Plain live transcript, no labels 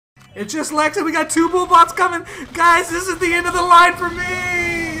It's just Lex and we got 2 bull bots coming. Guys, this is the end of the line for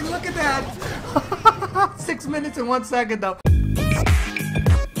me. Look at that. 6 minutes and 1 second though.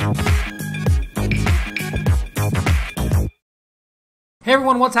 Hey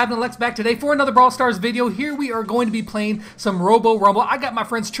everyone, what's happening? Lex back today for another Brawl Stars video. Here we are going to be playing some Robo Rumble. I got my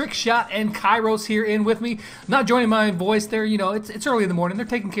friends Trickshot and Kairos here in with me. Not joining my voice there, you know, it's early in the morning. They're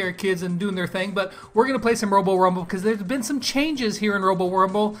taking care of kids and doing their thing, but we're going to play some Robo Rumble because there's been some changes here in Robo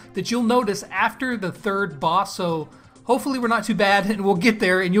Rumble that you'll notice after the 3rd boss, so hopefully we're not too bad and we'll get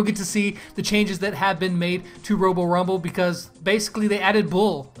there and you'll get to see the changes that have been made to Robo Rumble because basically they added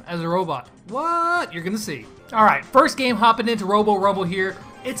Bull as a robot. What? You're going to see. Alright, first game hopping into Robo Rumble here.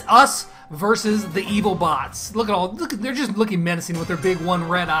 It's us versus the evil bots. Look, they're just looking menacing with their big one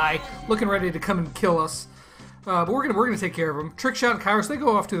red eye, looking ready to come and kill us. But we're gonna take care of them. Trickshot and Kairos, they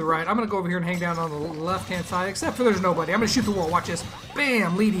go off to the right. I'm gonna go over here and hang down on the left-hand side, except for there's nobody. I'm gonna shoot the wall. Watch this.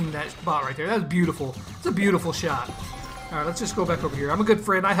 Bam! Leading that bot right there. That was beautiful. It's a beautiful shot. Alright, let's just go back over here. I'm a good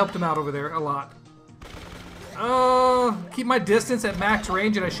friend. I helped him out over there a lot. Keep my distance at max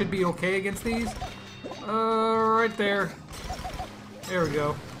range and I should be okay against these. Right there. There we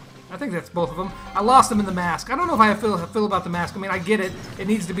go. I think that's both of them. I lost them in the mask. I don't know how I feel about the mask. I mean, I get it. It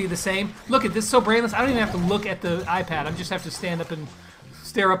needs to be the same. Look at this, so brainless. I don't even have to look at the iPad. I just have to stand up and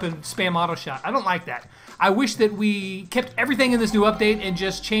stare up and spam auto shot. I don't like that. I wish that we kept everything in this new update and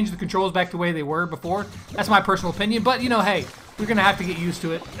just changed the controls back to the way they were before. That's my personal opinion. But, you know, hey, we're going to have to get used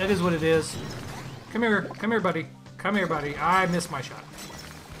to it. That is what it is. Come here, buddy. Come here, buddy. I missed my shot.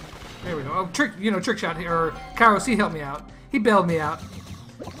 There we go. Oh, Trickshot here, or Kairos, he helped me out. He bailed me out.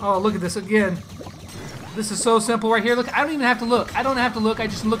 Oh, look at this again. This is so simple right here. Look, I don't even have to look. I don't have to look. I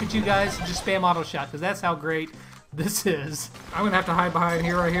just look at you guys and just spam auto shot because that's how great this is. I'm gonna have to hide behind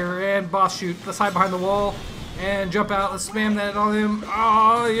here, right here, and boss shoot. Let's hide behind the wall and jump out. Let's spam that on him.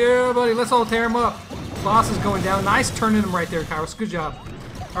 Oh yeah, buddy. Let's all tear him up. Boss is going down. Nice turning him right there, Kairos. Good job.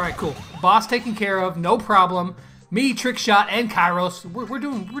 All right, cool. Boss taken care of. No problem. Me, Trickshot, and Kairos, we're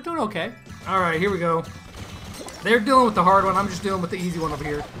doing okay. All right, here we go. They're dealing with the hard one. I'm just dealing with the easy one over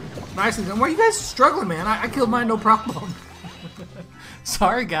here. Nicely done. Why are you guys struggling, man? I killed mine, no problem.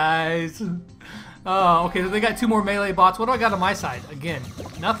 Sorry, guys. Oh, okay. They got 2 more melee bots. What do I got on my side? Again,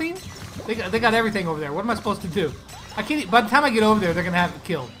 nothing. They got everything over there. What am I supposed to do? I can't. By the time I get over there, they're gonna have it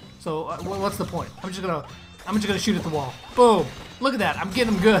killed. So what's the point? I'm just gonna shoot at the wall. Boom. Look at that. I'm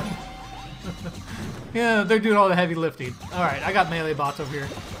getting them good. Yeah, they're doing all the heavy lifting. Alright, I got melee bots over here.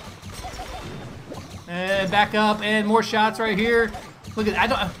 And back up, and more shots right here. Look at, I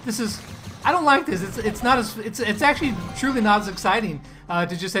don't like this. It's actually truly not as exciting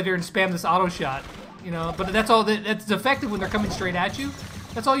to just sit here and spam this auto shot. You know, but that's effective when they're coming straight at you.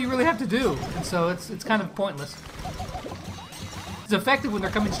 That's all you really have to do. And so it's kind of pointless. It's effective when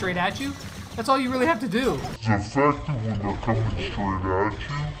they're coming straight at you. That's all you really have to do. It's effective when they're coming straight at you.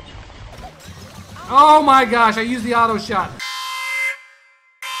 Oh my gosh, I used the auto shot.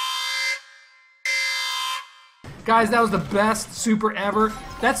 Guys, that was the best super ever.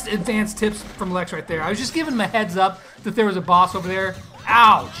 That's advanced tips from Lex right there. I was just giving him a heads up that there was a boss over there.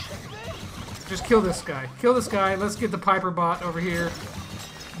 Ouch. Just kill this guy. Kill this guy. Let's get the Piper bot over here.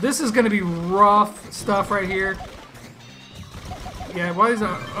 This is going to be rough stuff right here. Yeah, why is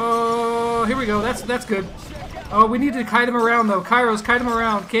that? Oh, here we go. That's good. Oh, we need to kite him around, though. Kairos, kite him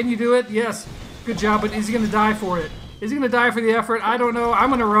around. Can you do it? Yes. Good job, but is he going to die for it? Is he going to die for the effort? I don't know. I'm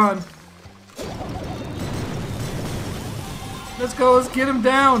going to run. Let's go. Let's get him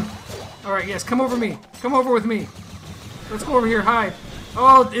down. All right, yes. Come over me. Come over with me. Let's go over here. Hide.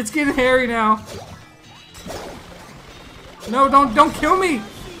 Oh, it's getting hairy now. No, don't kill me.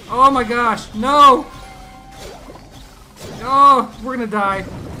 Oh, my gosh. No. Oh, we're going to die.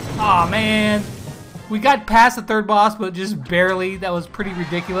 Aw, man. We got past the 3rd boss, but just barely. That was pretty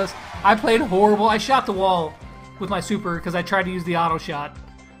ridiculous. I played horrible. I shot the wall with my super because I tried to use the auto shot.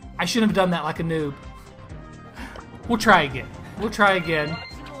 I shouldn't have done that like a noob. We'll try again. We'll try again.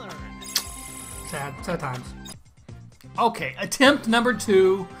 Sad times. Okay, attempt number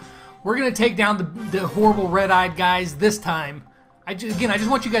 2. We're going to take down the horrible red-eyed guys this time. I just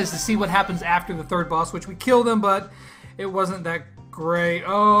want you guys to see what happens after the 3rd boss, which we killed them, but it wasn't that great.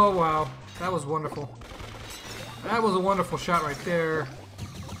 Oh, wow. That was wonderful. That was a wonderful shot right there.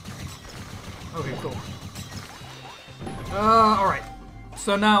 Okay, cool. Alright.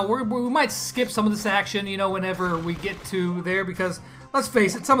 So now, we might skip some of this action, you know, whenever we get to there, because, let's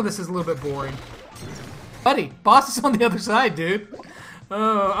face it, some of this is a little bit boring. Buddy, boss is on the other side, dude.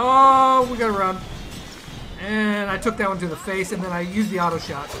 Oh, we gotta run. And I took that one to the face, and then I used the auto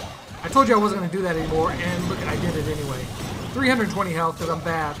shot. I told you I wasn't going to do that anymore, and look, I did it anyway. 320 health because I'm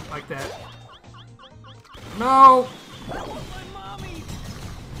bad like that. No!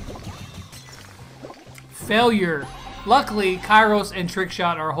 Failure. Luckily, Kairos and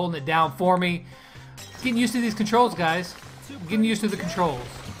Trickshot are holding it down for me. Getting used to these controls, guys. Getting used to the controls.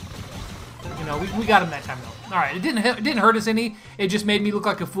 You know, we got him that time though. All right, it didn't hurt us any. It just made me look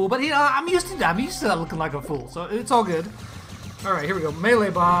like a fool. But you know, I'm used to that looking like a fool, so it's all good. All right, here we go. Melee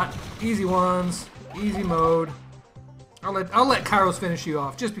bot, easy ones, easy mode. I'll let Kairos finish you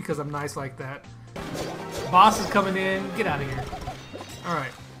off just because I'm nice like that. Boss is coming in. Get out of here. All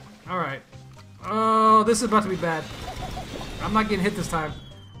right, all right. Oh, this is about to be bad. I'm not getting hit this time.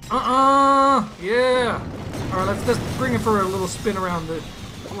 Yeah. All right, let's bring it for a little spin around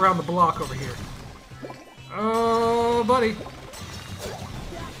the block over here. Oh, buddy.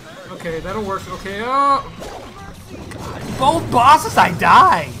 Okay, that'll work. Okay. Oh. God, both bosses, I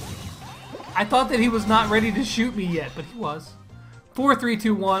die. I thought that he was not ready to shoot me yet, but he was. 4, 3,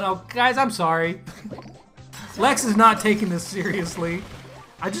 2, 1. Oh, guys, I'm sorry. Lex is not taking this seriously.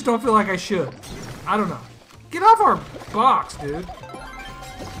 I just don't feel like I should. I don't know. Get off our box, dude.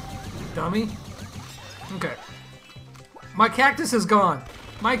 Dummy. Okay. My cactus is gone.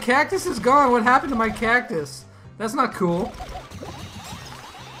 My cactus is gone. What happened to my cactus? That's not cool.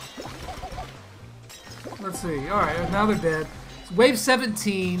 Let's see. Alright, now they're dead. It's wave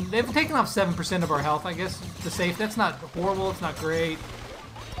 17. They've taken off 7% of our health, I guess. The safe. That's not horrible. It's not great.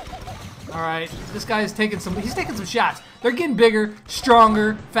 Alright. This guy is taking some... He's taking some shots. They're getting bigger,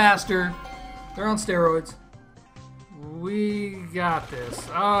 stronger, faster. They're on steroids. We got this.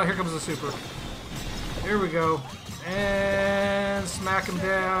 Oh, here comes the super. Here we go. And smack him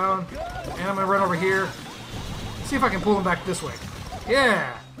down. And I'm going to run over here. See if I can pull him back this way.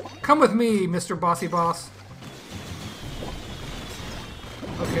 Yeah! Come with me, Mr. Bossy Boss.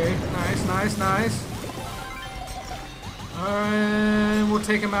 Okay, nice, nice, nice. Alright, we'll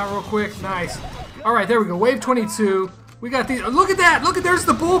take him out real quick. Nice. Alright, there we go. Wave 22. We got these. Look at that! Look at, there's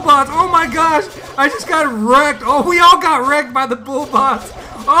the bull bots. Oh my gosh! I just got wrecked. Oh, we all got wrecked by the bull bots.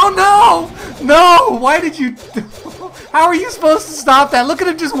 Oh no! No! Why did you... How are you supposed to stop that? Look at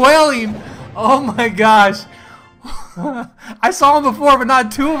him just wailing. Oh my gosh. I saw him before, but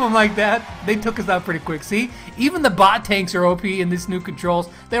not two of them like that. They took us out pretty quick. See? Even the bot tanks are OP in these new controls.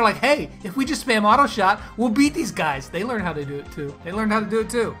 They're like, hey, if we just spam auto shot, we'll beat these guys. They learned how to do it too. They learned how to do it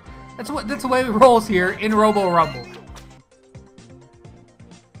too. That's the way it rolls here in Robo Rumble.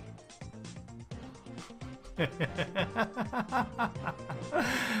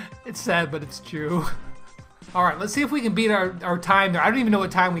 It's sad, but it's true. Alright, let's see if we can beat our time there. I don't even know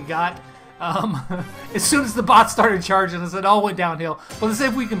what time we got. As soon as the bots started charging us, it all went downhill. Well, let's see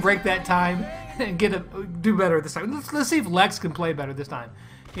if we can break that time and do better this time. Let's see if Lex can play better this time.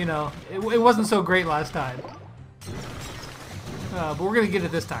 You know, it wasn't so great last time. But we're going to get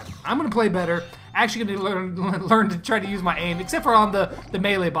it this time. I'm going to play better. Actually going to learn to try to use my aim, except for on the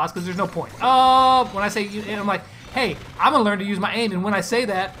melee boss, because there's no point. When I say, I'm like, hey, I'm going to learn to use my aim, and when I say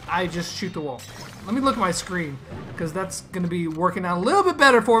that, I just shoot the wall. Let me look at my screen, because that's going to be working out a little bit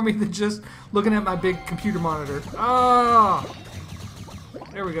better for me than just looking at my big computer monitor. Oh!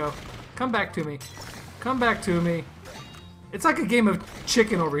 There we go. Come back to me. Come back to me. It's like a game of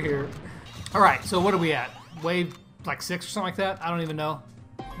chicken over here. Alright, so what are we at? Wave, like 6 or something like that? I don't even know.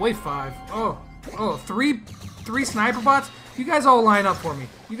 Wave 5. Oh, three sniper bots? You guys all line up for me.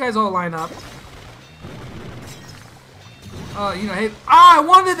 You guys all line up. You know, hey... I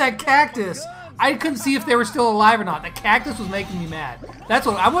wanted that cactus! I couldn't see if they were still alive or not. The cactus was making me mad. That's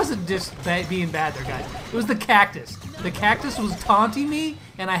what... I wasn't just being bad there, guys. It was the cactus. The cactus was taunting me,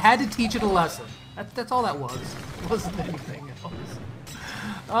 and I had to teach it a lesson. That's all that was. It wasn't anything else.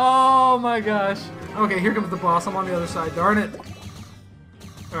 Oh, my gosh. Okay, here comes the boss. I'm on the other side. Darn it.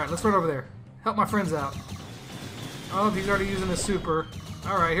 Alright, let's run over there. Help my friends out. Oh, he's already using his super.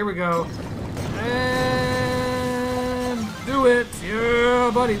 Alright, here we go. And... do it. Yeah,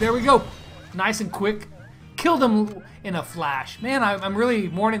 buddy. There we go. Nice and quick. Killed him in a flash. Man, I'm really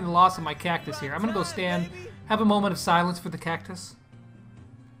mourning the loss of my cactus here. I'm going to go stand, have a moment of silence for the cactus.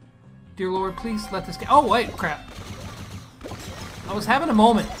 Dear Lord, please let this... Oh, wait, crap. I was having a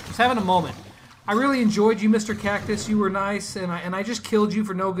moment. I really enjoyed you, Mr. Cactus. You were nice, and I just killed you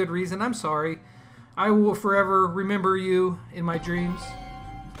for no good reason. I'm sorry. I will forever remember you in my dreams.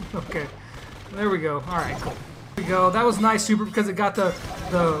 Okay. There we go. Alright, cool. There we go. That was nice, super, because it got the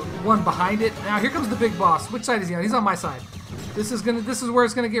one behind it. Now, here comes the big boss. Which side is he on? He's on my side. This is where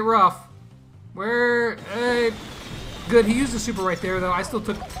it's gonna get rough. Where... Hey... Good, he used the super right there, though. I still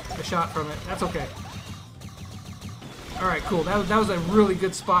took a shot from it. That's okay. Alright, cool. That was a really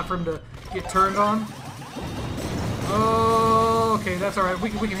good spot for him to get turned on. Oh, Oh, okay, that's all right. We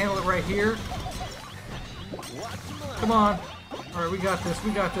can handle it right here. Come on. All right, we got this.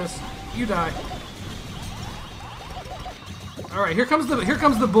 We got this. You die. All right, here comes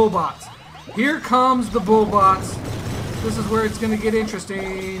the bull bots. Here comes the bull bots. This is where it's gonna get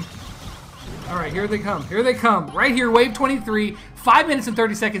interesting. All right, here they come. Here they come. Right here, wave 23. 5 minutes and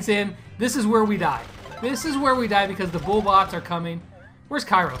 30 seconds in. This is where we die. This is where we die because the bull bots are coming. Where's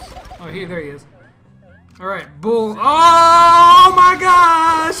Kairos? Oh, here, there he is. All right, bull. Oh my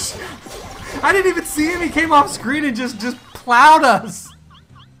gosh! I didn't even see him. He came off screen and just plowed us.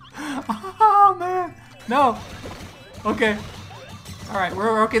 Oh man, no. Okay. All right,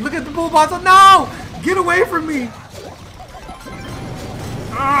 we're okay. Look at the bull bots. Oh, no! Get away from me!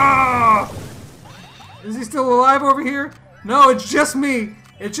 Ah! Is he still alive over here? No, it's just me.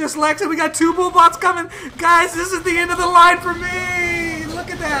 It's just Lex, and we got 2 bull bots coming. Guys, this is the end of the line for me. Look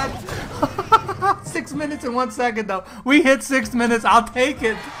at that. 6 minutes and 1 second, though. We hit 6 minutes. I'll take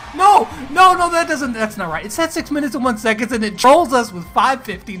it. No, that's not right. It said 6 minutes and 1 second, and it trolls us with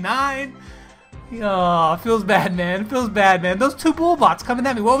 5:59. Oh, it feels bad, man. It feels bad, man. Those 2 bull bots coming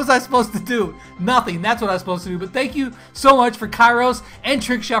at me. What was I supposed to do? Nothing. That's what I was supposed to do. But thank you so much for Kairos and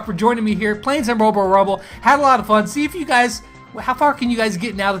Trickshot for joining me here, playing some Robo Rumble. Had a lot of fun. See if you guys... How far can you guys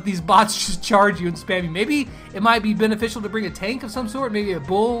get now that these bots just charge you and spam you? Maybe it might be beneficial to bring a tank of some sort, maybe a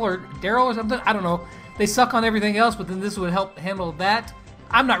bull or Daryl or something. I don't know. They suck on everything else, but then this would help handle that.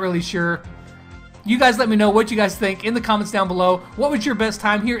 I'm not really sure. You guys let me know what you guys think in the comments down below. What was your best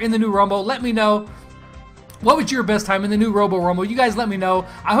time here in the new Rumble? Let me know. What was your best time in the new Robo Rumble? You guys let me know.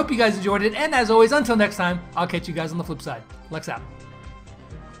 I hope you guys enjoyed it. And as always, until next time, I'll catch you guys on the flip side. Lex out.